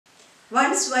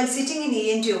Once while sitting in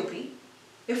ENTOP,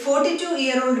 a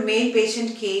 42-year-old male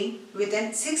patient came with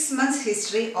a 6 months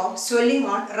history of swelling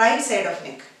on right side of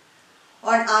neck.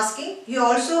 On asking, he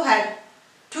also had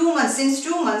 2 months, since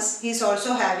 2 months he is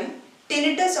also having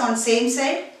tinnitus on same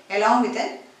side along with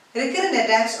a recurrent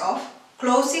attacks of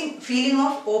closing, feeling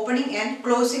of opening and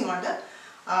closing on the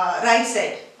right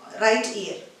side, right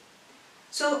ear.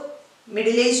 So,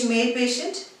 middle-aged male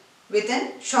patient with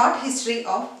a short history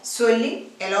of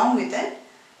swelling along with an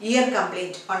ear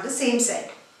complaint on the same side.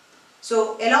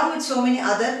 So, along with so many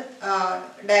other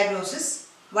diagnoses,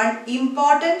 one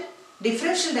important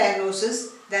differential diagnosis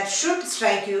that should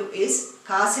strike you is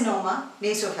carcinoma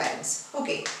nasopharynx.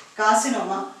 Okay,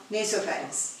 carcinoma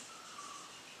nasopharynx.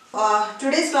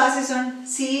 Today's class is on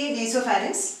CA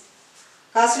nasopharynx.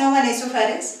 Carcinoma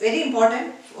nasopharynx, very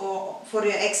important for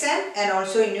your exam and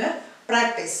also in your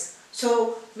practice.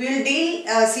 So, we will deal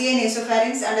CA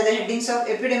nasopharynx under the headings of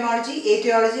epidemiology,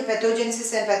 etiology,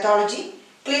 pathogenesis and pathology,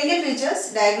 clinical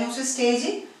features, diagnosis,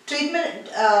 staging, treatment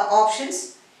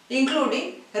options,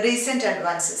 including recent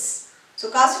advances. So,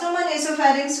 carcinoma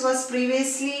nasopharynx was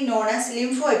previously known as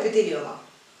lymphoepithelioma.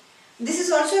 This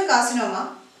is also a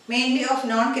carcinoma, mainly of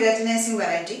non-keratinizing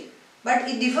variety, but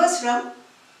it differs from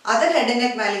other head and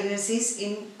neck malignancies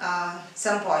in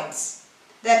some points.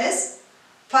 That is,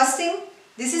 first thing,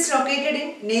 this is located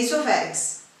in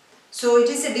nasopharynx. So, it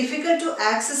is a difficult to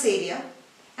access area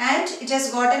and it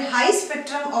has got a high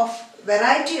spectrum of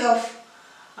variety of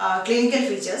clinical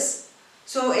features.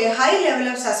 So, a high level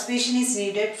of suspicion is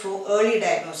needed for early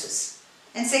diagnosis.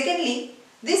 And secondly,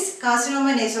 this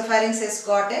carcinoma nasopharynx has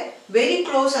got a very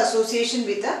close association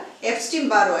with the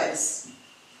Epstein-Barr virus.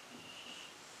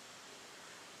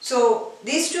 So,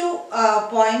 these two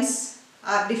points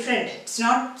are different. It's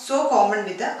not so common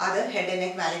with the other head and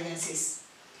neck malignancies.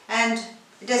 And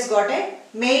it has got a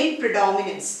male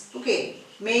predominance. Okay,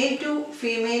 male to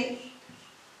female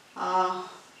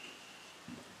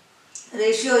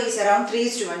ratio is around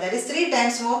 3:1. That is 3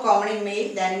 times more common in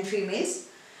male than in females.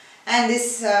 And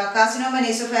this carcinoma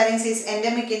nasopharynx is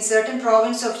endemic in certain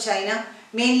province of China,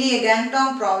 mainly a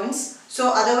Guangdong province, so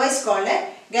otherwise called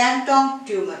a Guangdong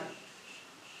tumor.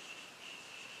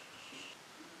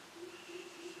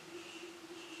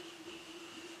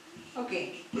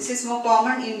 Okay, this is more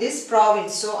common in this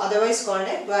province, so otherwise called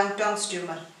a Guangdong's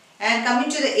tumor. And coming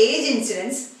to the age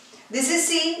incidence, this is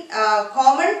seen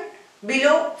common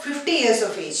below 50 years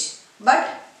of age. But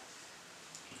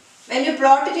when you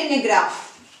plot it in a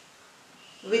graph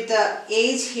with the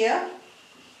age here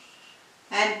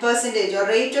and percentage or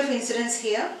rate of incidence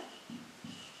here,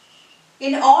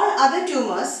 in all other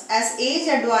tumors, as age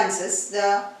advances,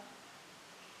 the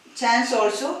chance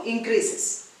also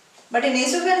increases. But in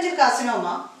nasopharyngeal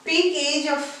carcinoma, peak age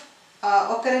of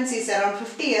occurrence is around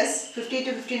 50 years, 50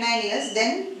 to 59 years,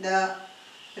 then the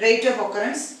rate of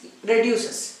occurrence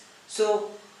reduces.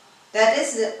 So, that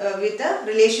is with the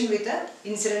relation with the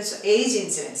incidence, age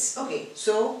incidence. Okay,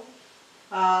 so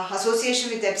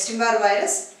association with Epstein-Barr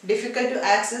virus, difficult to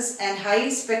access and high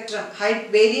spectrum, high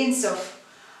variance of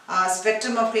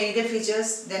spectrum of clinical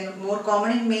features, then more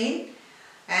common in male,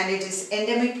 and it is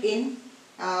endemic in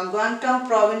Guangdong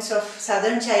province of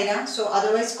southern China, so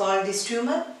otherwise called this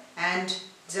tumor, and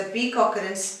the peak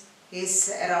occurrence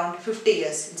is around 50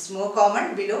 years. It's more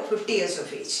common below 50 years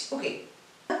of age. Okay.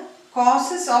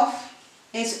 Causes of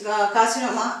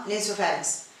carcinoma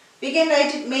nasopharynx. We can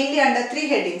write it mainly under 3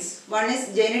 headings. One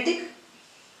is genetic,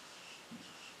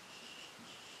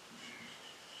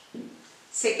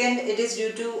 second it is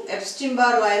due to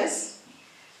Epstein-Barr virus,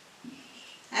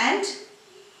 and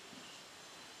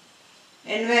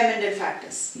environmental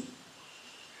factors.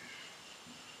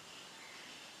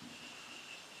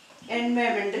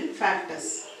 Environmental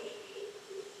factors.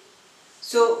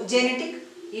 So, genetic,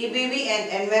 EBV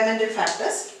and environmental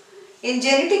factors. In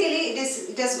genetically,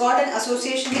 it has got an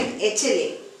association with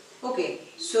HLA. Okay,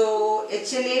 so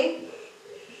HLA,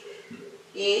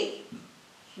 A,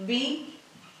 B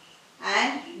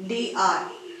and DR.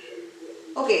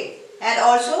 Okay, and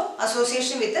also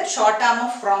association with the short arm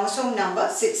of chromosome number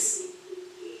 6.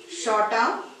 Short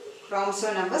arm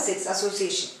chromosome number 6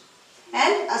 association.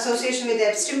 And association with the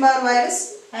Epstein-Barr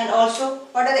virus, and also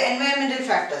what are the environmental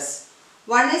factors?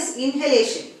 One is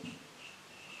inhalation.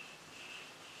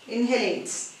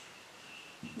 Inhalants.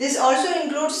 This also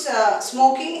includes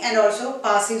smoking and also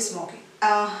passive smoking.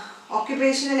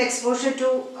 Occupational exposure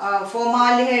to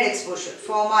formaldehyde exposure.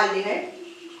 Formaldehyde.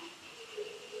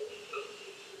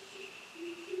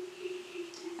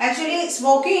 Actually,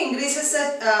 smoking increases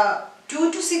a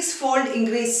 2 to 6 fold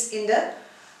increase in the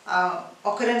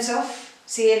occurrence of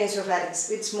CA nasopharynx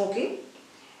with smoking.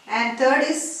 And third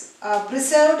is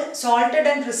preserved, salted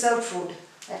and preserved food.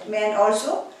 That means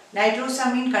also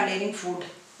nitrosamine containing food.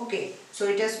 Okay, so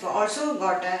it has also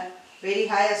got a very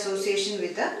high association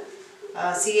with the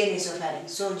CA nasopharynx.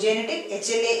 So genetic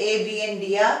HLA, A, B and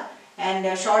DR,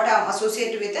 and short arm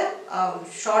associated with the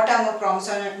short arm of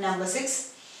chromosome number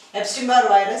 6, Epstein-Barr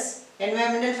virus,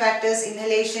 environmental factors,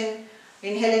 inhalation,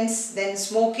 inhalants, then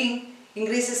smoking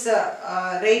increases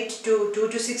the rate to 2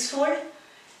 to 6 fold,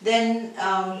 then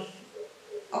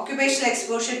occupational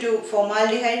exposure to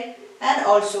formaldehyde, and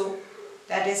also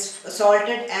that is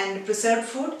salted and preserved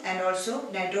food, and also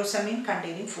nitrosamine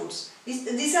containing foods.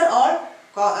 These are all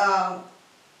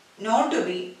known to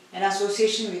be an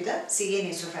association with the CA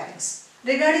nasopharynx.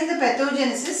 Regarding the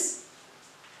pathogenesis,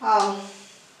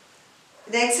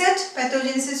 the exact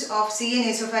pathogenesis of CA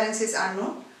nasopharynx is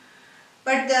unknown,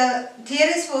 but the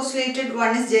theories postulated,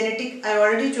 one is genetic, I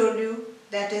already told you,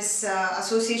 that is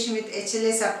association with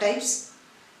HLA subtypes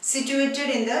situated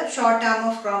in the short arm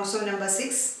of chromosome number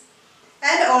 6,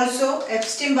 and also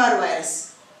Epstein-Barr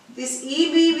virus. This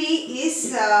EBV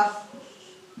is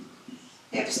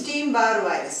Epstein-Barr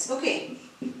virus. Okay,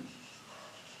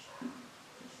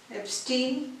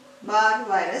 Epstein-Barr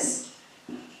virus.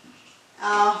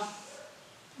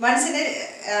 Once in an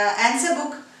answer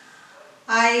book,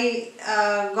 I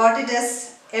got it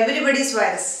as everybody's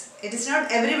virus. It is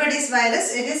not everybody's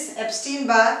virus, it is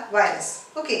Epstein-Barr virus.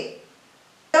 Okay.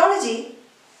 Pathology,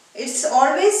 it's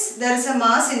always there is a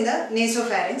mass in the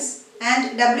nasopharynx,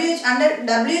 and under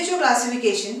WHO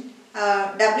classification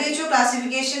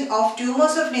of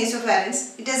tumors of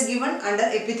nasopharynx, it is given under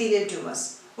epithelial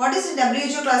tumors. What is the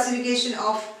WHO classification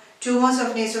of tumors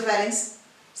of nasopharynx?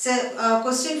 It's a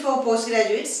question for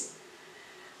postgraduates.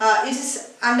 It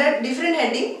is under different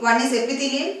heading. One is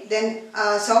epithelial, then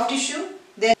soft tissue,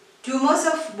 then tumors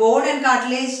of bone and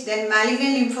cartilage, then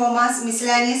malignant lymphomas,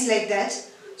 miscellaneous like that.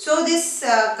 So this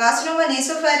carcinoma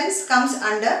nasopharynx comes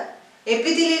under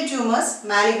epithelial tumors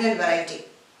malignant variety.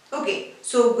 Okay,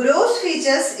 so gross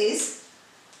features is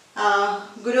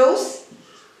gross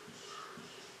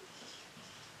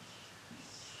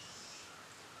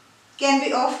can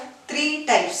be of 3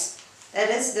 types. That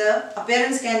is, the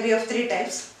appearance can be of 3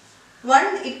 types.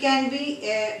 One, it can be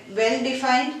a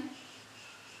well-defined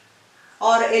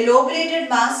or a lobulated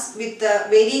mass with the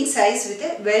varying size with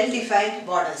a well-defined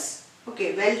borders.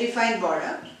 Okay, well-defined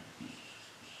border.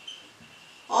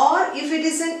 Or if it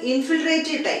is an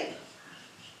infiltrative type.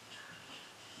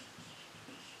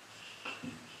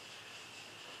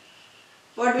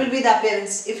 What will be the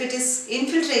appearance? If it is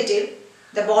infiltrative,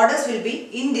 the borders will be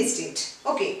indistinct.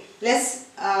 Okay,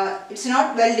 it's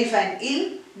not well-defined,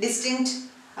 ill-distinct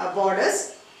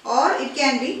borders, or it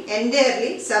can be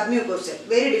entirely submucosal,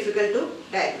 very difficult to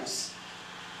diagnose.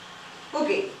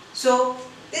 Okay, so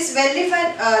this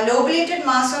well-defined lobulated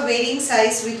mass of varying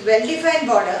size with well-defined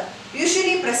border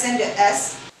usually present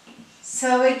as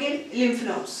cervical lymph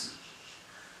nodes.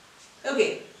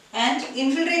 Okay, and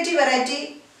infiltrative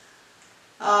variety,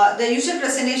 the usual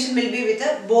presentation will be with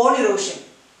a bone erosion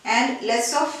and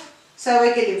less of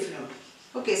cervical lymph node.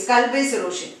 Okay, skull base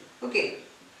erosion. Okay,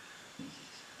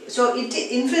 so it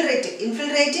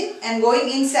infiltrating and going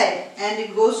inside, and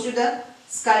it goes to the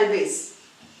skull base.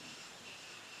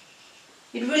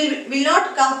 It will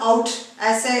not come out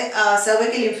as a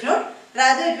cervical lymph node,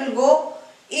 rather it will go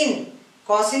in,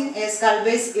 causing a skull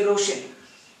base erosion.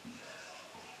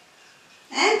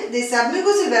 And the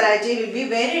submucosal variety will be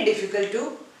very difficult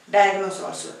to diagnose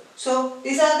also. So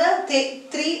these are the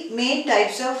 3 main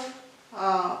types of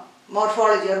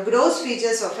morphology or gross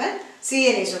features of an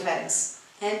CA nasopharynx.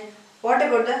 And what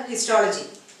about the histology?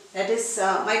 That is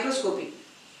microscopy.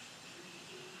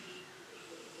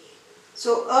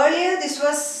 So earlier this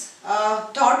was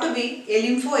thought to be a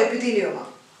lymphoepithelioma.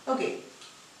 Okay.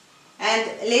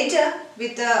 And later,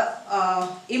 with the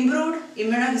improved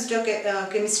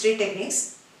immunohistochemistry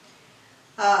techniques,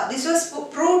 this was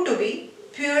proved to be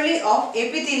purely of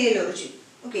epithelial origin.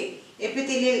 Okay,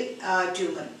 epithelial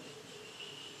tumor.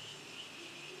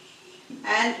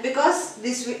 And because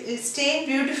this will stain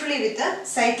beautifully with the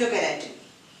cytokeratin.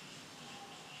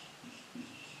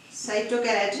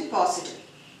 Cytokeratin positive.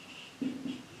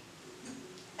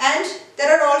 And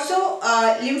there are also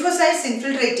lymphocytes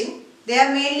infiltrating. They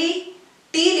are mainly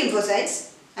T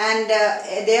lymphocytes, and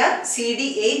they are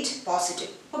CD8 positive.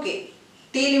 Okay,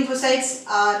 T lymphocytes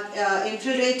are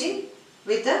infiltrating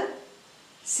with the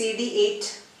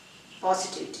CD8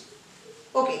 positivity.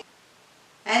 Okay,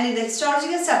 and in the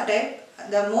histological subtype,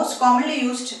 the most commonly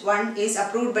used one is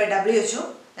approved by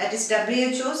WHO. That is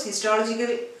WHO's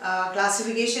histological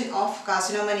classification of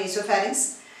carcinoma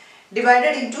nasopharynx,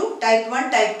 divided into type 1,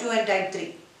 type 2 and type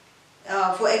 3.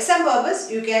 for exam purpose,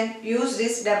 you can use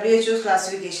this WHO's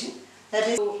classification. That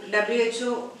is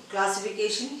WHO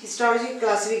classification, histology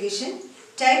classification.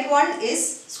 Type 1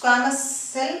 is squamous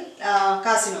cell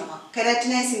carcinoma,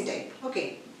 keratinizing type.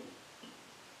 Okay.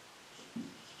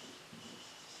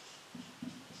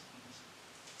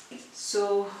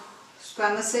 So,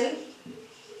 squamous cell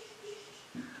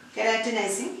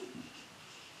keratinizing.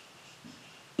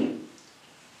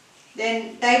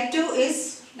 Then type 2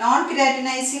 is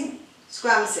non-keratinizing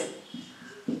squamous cell.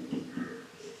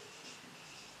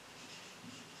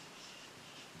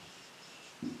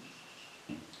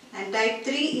 And type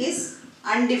 3 is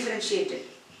undifferentiated.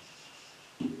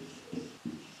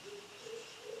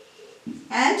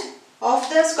 And of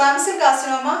the squamous cell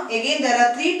carcinoma, again there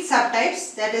are 3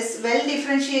 subtypes, that is well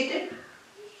differentiated,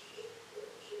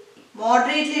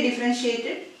 moderately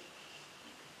differentiated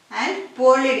and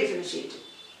poorly differentiated.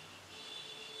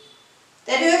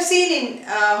 That you have seen in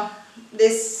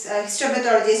this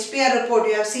histopathology HPR report,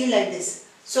 you have seen like this.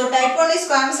 So type 1 is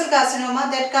squamous cell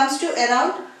carcinoma, that comes to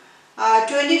around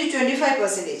 20 to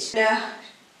 25%.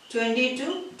 20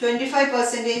 to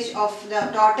 25% of the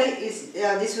total is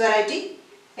this variety.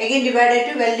 Again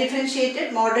divided to well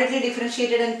differentiated, moderately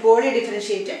differentiated and poorly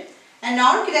differentiated. And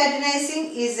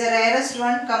non-keratinizing is the rarest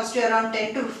one, comes to around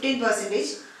 10 to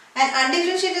 15%. And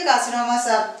undifferentiated carcinomas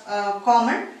are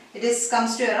common. It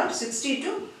comes to around 60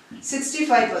 to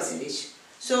 65%.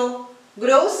 So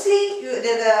grossly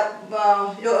the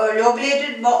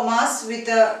lobulated mass with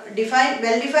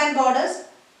well-defined borders,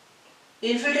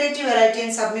 infiltrative variety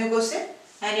and submucosal,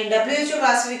 and in WHO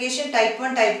classification type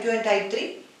 1, type 2 and type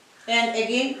 3, and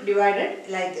again divided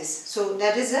like this. So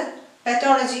that is the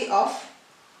pathology of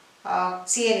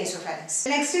CA nasopharynx.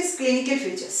 Next is clinical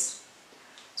features.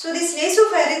 So this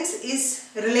nasopharynx is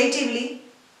relatively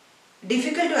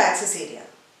difficult to access area.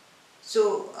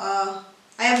 So I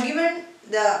have given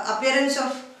the appearance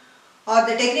of or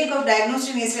the technique of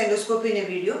diagnostic nasal endoscopy in a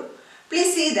video.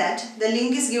 Please see that the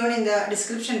link is given in the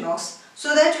description box,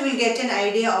 so that you will get an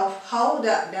idea of how the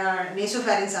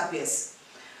nasopharynx appears.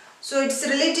 So it's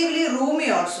relatively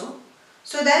roomy also,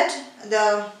 so that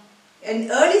in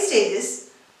early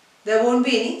stages there won't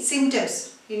be any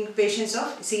symptoms in patients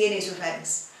of CA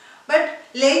nasopharynx. But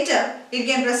later it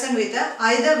can present with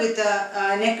either with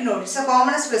a neck node. It's a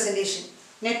commonest presentation,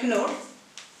 neck node,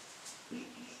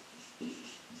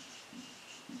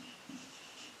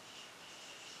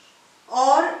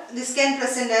 or this can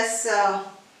present as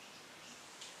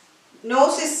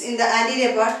nose is in the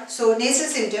anterior part, so nasal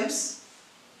symptoms,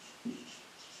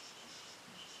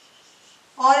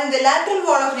 or in the lateral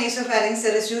wall of nasopharynx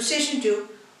there is eustachian tube.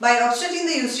 By obstructing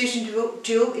the eustachian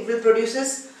tube, it will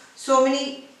produces so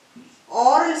many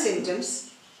oral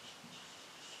symptoms.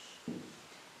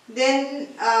 Then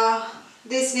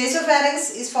this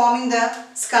nasopharynx is forming the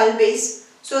skull base,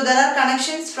 so there are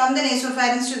connections from the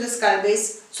nasopharynx to the skull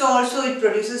base, so also it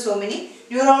produces so many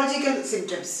neurological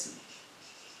symptoms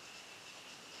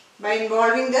by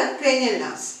involving the cranial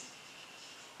nerves.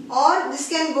 Or this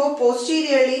can go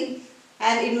posteriorly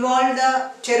and involve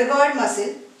the pterygoid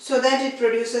muscle, so that it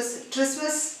produces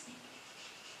trismus,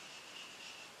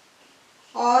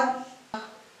 or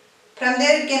from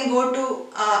there it can go to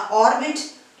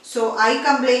orbit, so eye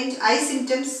complaint, eye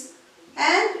symptoms,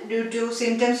 and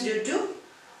symptoms due to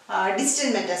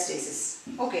distant metastasis.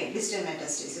 Okay, distant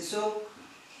metastasis. So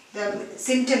the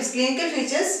symptoms, clinical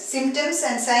features, symptoms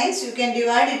and signs, you can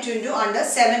divide it into under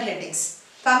 7 headings.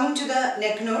 Coming to the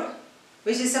neck node,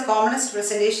 which is the commonest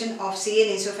presentation of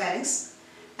CA nasopharynx.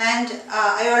 And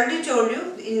I already told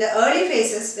you, in the early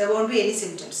phases there won't be any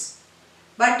symptoms.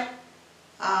 But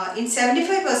in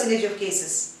 75% of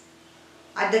cases,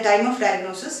 at the time of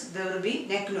diagnosis, there will be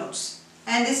neck nodes.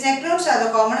 And these neck nodes are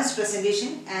the commonest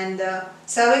presentation, and the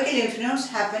cervical lymph nodes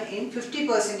happen in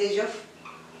 50% of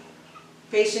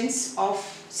patients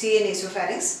of CA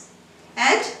nasopharynx.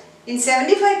 And in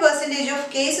 75% of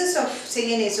cases of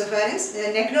CA nasopharynx,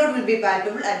 the neck node will be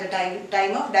palpable at the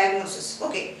time of diagnosis.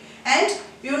 Okay. And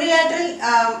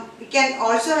unilateral, we can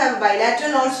also have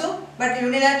bilateral also, but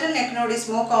unilateral neck node is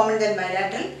more common than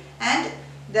bilateral, and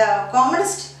the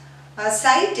commonest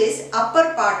site is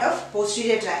upper part of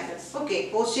posterior triangle. Okay,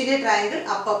 posterior triangle,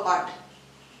 upper part.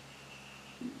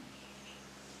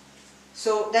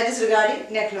 So that is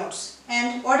regarding neck nodes.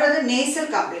 And what are the nasal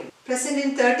complaints? Present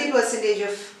in 30%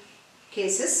 of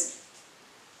cases.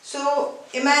 So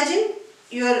imagine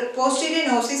your posterior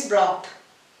nose is blocked.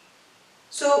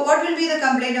 So what will be the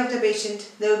complaint of the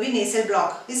patient? There will be nasal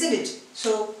block, isn't it?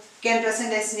 So can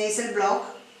present as nasal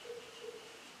block.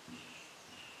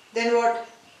 Then what?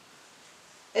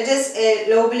 It is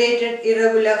a lobulated,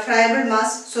 irregular, friable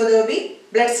mass. So there will be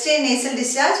bloodstained nasal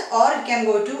discharge, or it can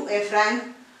go to a frank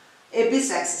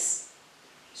epistaxis.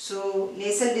 So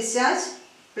nasal discharge,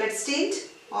 bloodstained,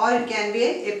 or it can be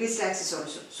an epistaxis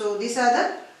also. So these are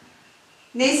the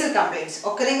nasal complaints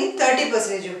occurring in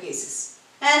 30% of cases.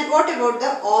 And what about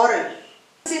the oral?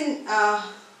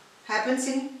 Happens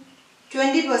in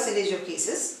 20% of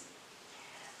cases.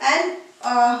 And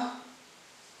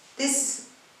this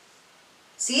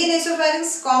CA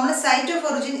nasopharynx commonest site of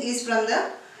origin is from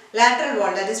the lateral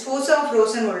wall, that is fossa of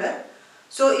Rosenmuller.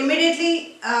 So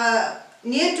immediately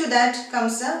near to that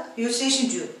comes the eustachian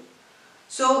tube.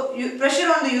 So pressure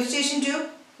on the eustachian tube,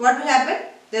 what will happen?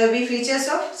 There will be features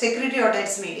of secretory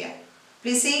otitis media.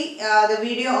 Please see the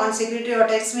video on secretory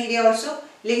otitis media also.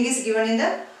 Link is given in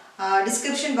the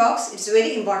description box. It's a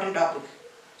very important topic.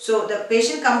 So the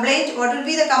patient complaint, what will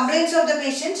be the complaints of the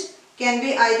patient? Can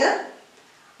be either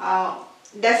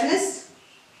deafness,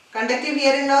 conductive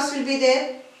hearing loss will be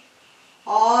there,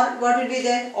 or what will be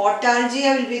there?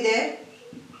 Otalgia will be there,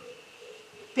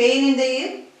 pain in the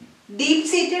ear,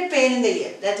 deep-seated pain in the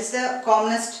ear. That is the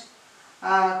commonest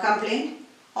complaint.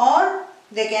 Or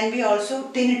there can be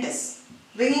also tinnitus,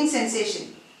 ringing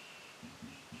sensation,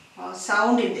 or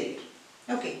sound in the ear.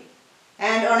 Okay.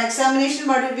 And on examination,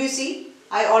 what will you see?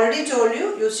 I already told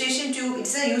you, eustachian tube,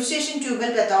 it's a eustachian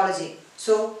tubal pathology.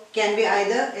 So, can be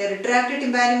either a retracted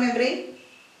tympanic membrane,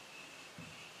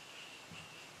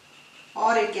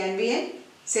 or it can be a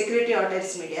secretory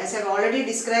otitis media. As I have already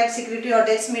described secretory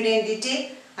otitis media in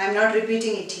detail, I am not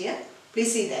repeating it here.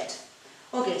 Please see that.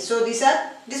 Okay, so it is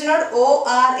not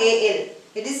ORAL,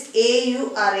 it is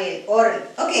AURAL, oral.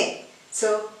 Okay,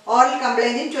 so oral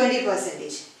complaint in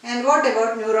 20%. And what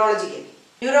about neurological?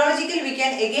 Neurological we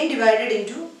can again divide it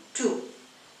into two.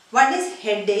 One is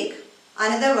headache,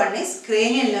 another one is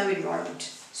cranial nerve involvement.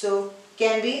 So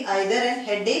can be either a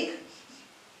headache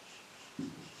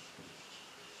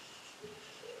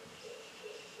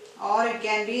or it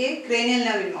can be a cranial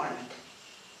nerve involvement.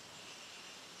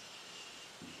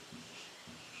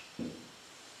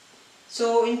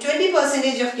 So in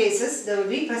 20% of cases they will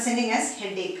be presenting as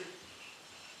headache.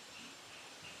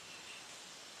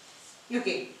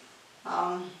 Okay,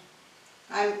 I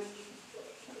am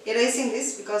erasing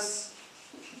this because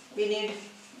we need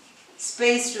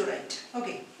space to write.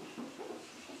 Okay.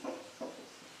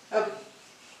 Okay.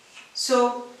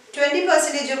 So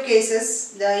 20% of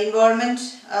cases the involvement,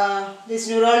 this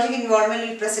neurologic involvement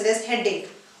will present as headache.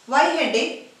 Why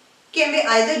headache? Can be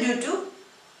either due to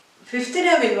fifth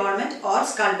nerve involvement or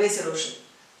skull base erosion.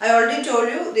 I already told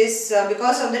you this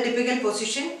because of the typical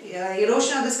position,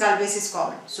 erosion of the skull base is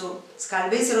common. So skull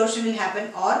base erosion will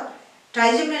happen or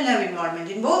trigeminal nerve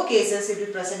involvement. In both cases it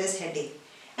will present as headache.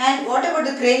 And what about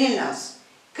the cranial nerves?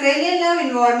 Cranial nerve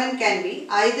involvement can be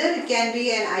either it can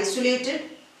be an isolated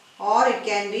or it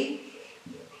can be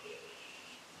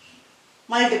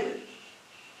multiple.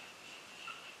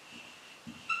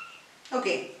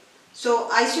 Okay. So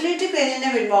isolated cranial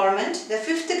nerve involvement, the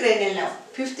fifth cranial nerve,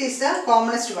 fifth is the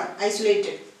commonest one,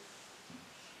 isolated.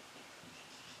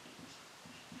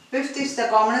 Fifth is the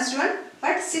commonest one,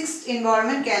 but sixth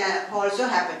involvement can also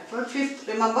happen. For fifth,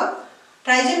 remember,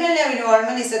 trigeminal nerve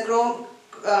involvement is the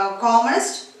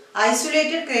commonest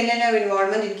isolated cranial nerve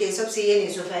involvement in case of CA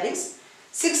nasopharynx.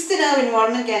 Sixth nerve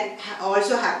involvement can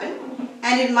also happen,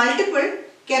 and in multiple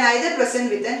can either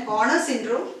present with an Horner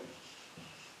syndrome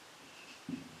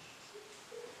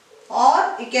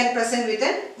or it can present with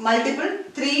a multiple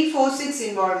 3-4-6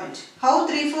 involvement. How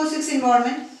 3-4-6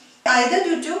 involvement? Either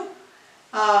due to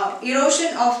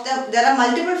erosion of there are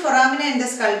multiple foramina in the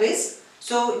skull base.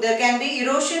 So there can be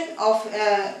erosion of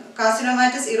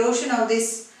carcinomatous erosion of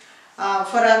this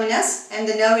foraminas and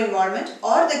the nerve involvement,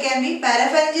 or there can be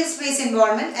parapharyngeal space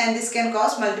involvement and this can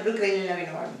cause multiple cranial nerve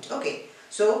involvement. Okay.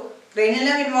 So cranial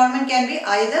nerve involvement can be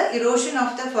either erosion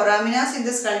of the foraminas in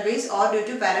the skull base or due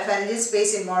to parapharyngeal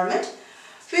space involvement.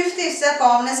 Fifth is the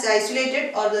commonest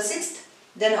isolated, or the sixth.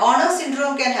 Then Horner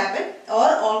syndrome can happen,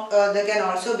 or there can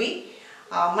also be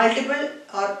multiple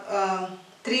or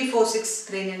 3-4-6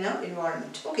 cranial nerve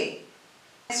involvement. Okay.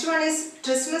 Next one is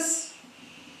trismus.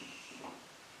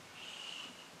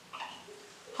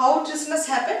 How trismus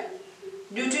happen?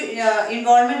 Due to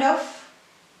involvement of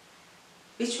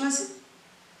which muscle?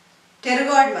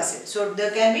 Pterygoid muscle. So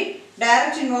there can be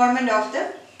direct involvement of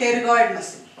the pterygoid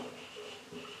muscle.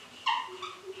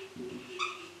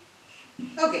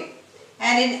 Okay.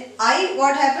 And in eye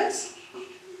what happens?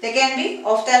 There can be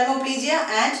ophthalmoplegia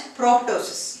and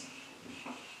proptosis.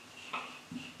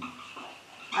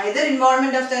 Either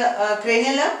involvement of the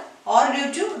cranial nerve or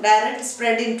due to direct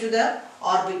spread into the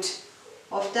orbit.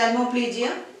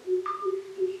 Ophthalmoplegia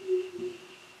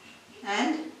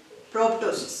and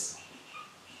proptosis.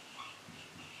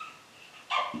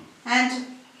 And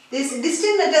this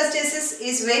distant metastasis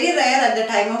is very rare at the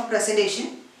time of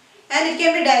presentation, and it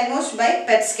can be diagnosed by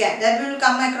PET scan. That we will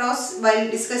come across while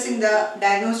discussing the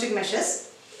diagnostic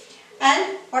measures.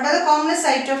 And what are the common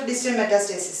sites of distant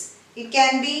metastasis? It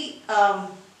can be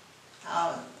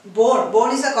bone.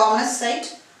 Bone is the commonest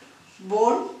site.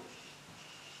 Bone,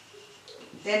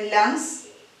 then lungs,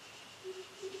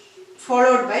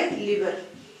 followed by liver.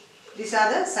 These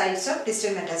are the sites of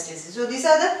distant metastasis. So these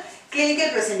are the clinical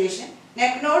presentation.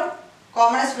 Neck node,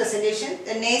 commonest presentation.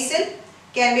 The nasal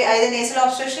can be either nasal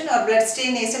obstruction or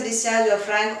blood-stained nasal discharge or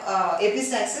frank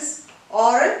epistaxis.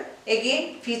 Oral,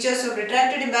 again features of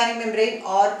retracted tympanic membrane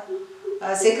or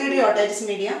secretory otitis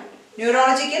media.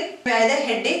 Neurological, either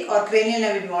headache or cranial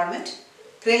nerve involvement.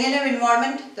 Cranial nerve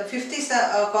involvement, the fifth is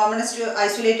the commonest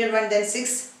isolated one, then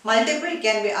 6. Multiple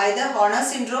can be either Horner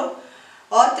syndrome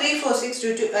or 346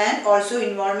 due to and also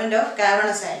involvement of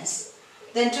cavernous sinus.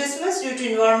 Then trismus due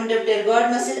to involvement of pterygoid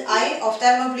muscle, eye,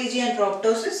 ophthalmoplegia and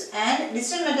proptosis. And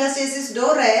distal metastasis,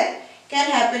 though rare, can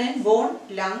happen in bone,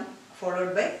 lung,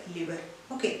 followed by liver.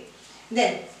 Okay.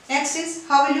 Then next is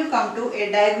how will you come to a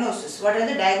diagnosis? What are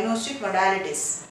the diagnostic modalities?